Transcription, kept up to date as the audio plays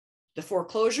The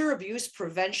Foreclosure Abuse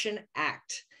Prevention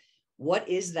Act. What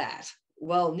is that?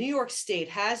 Well, New York State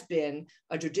has been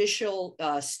a judicial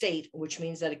state, which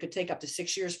means that it could take up to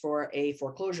 6 years for a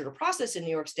foreclosure to process in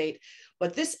New York State.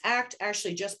 But this act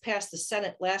actually just passed the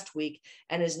Senate last week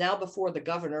and is now before the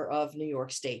governor of New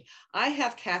York State. I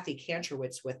have Cathy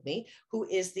Kantrowitz with me, who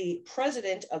is the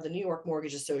president of the New York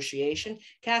Mortgage Association.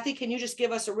 Cathy, can you just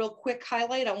give us a real quick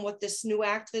highlight on what this new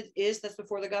act that's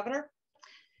before the governor?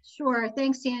 Sure.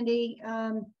 Thanks, Sandy.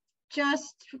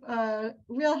 Just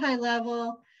real high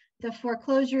level, the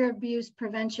Foreclosure Abuse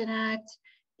Prevention Act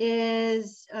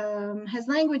has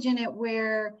language in it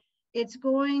where it's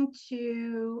going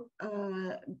to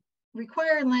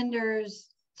require lenders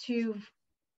to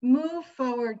move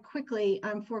forward quickly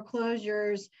on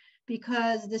foreclosures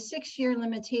because the 6-year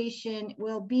limitation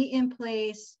will be in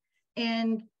place,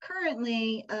 and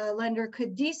currently a lender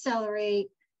could decelerate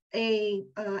a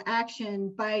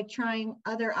action by trying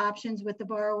other options with the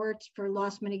borrower for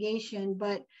loss mitigation.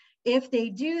 But if they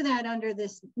do that under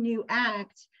this new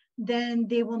act, then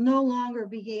they will no longer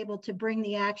be able to bring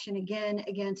the action again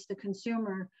against the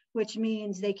consumer, which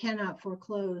means they cannot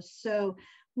foreclose. So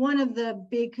one of the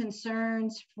big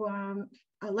concerns from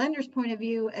a lender's point of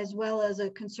view, as well as a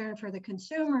concern for the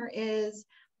consumer, is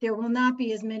there will not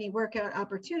be as many workout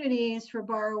opportunities for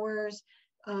borrowers.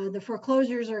 The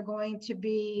foreclosures are going to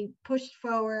be pushed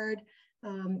forward.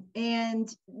 And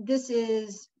this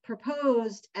is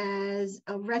proposed as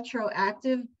a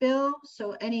retroactive bill.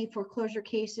 So any foreclosure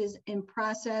cases in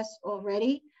process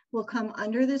already will come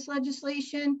under this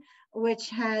legislation, which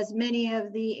has many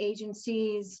of the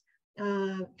agencies,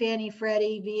 Fannie,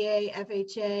 Freddie, VA,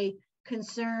 FHA,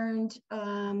 concerned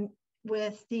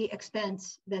with the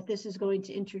expense that this is going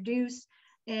to introduce.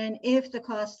 And if the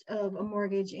cost of a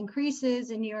mortgage increases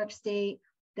in New York State,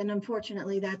 then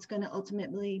unfortunately that's going to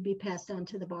ultimately be passed on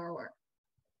to the borrower.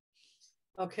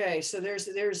 Okay, so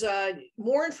there's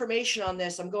more information on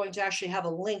this. I'm going to actually have a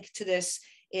link to this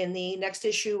in the next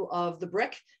issue of The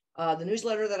Brick, the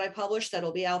newsletter that I published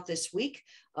that'll be out this week.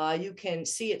 You can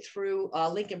see it through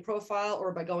link in profile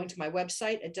or by going to my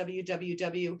website at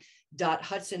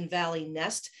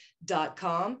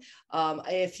www.hudsonvalleynest.com.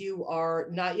 If you are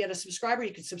not yet a subscriber,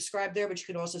 you can subscribe there, but you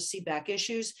can also see back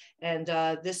issues. And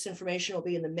this information will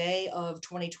be in the May of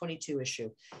 2022 issue.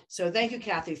 So thank you,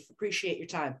 Cathy. Appreciate your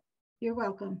time. You're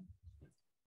welcome.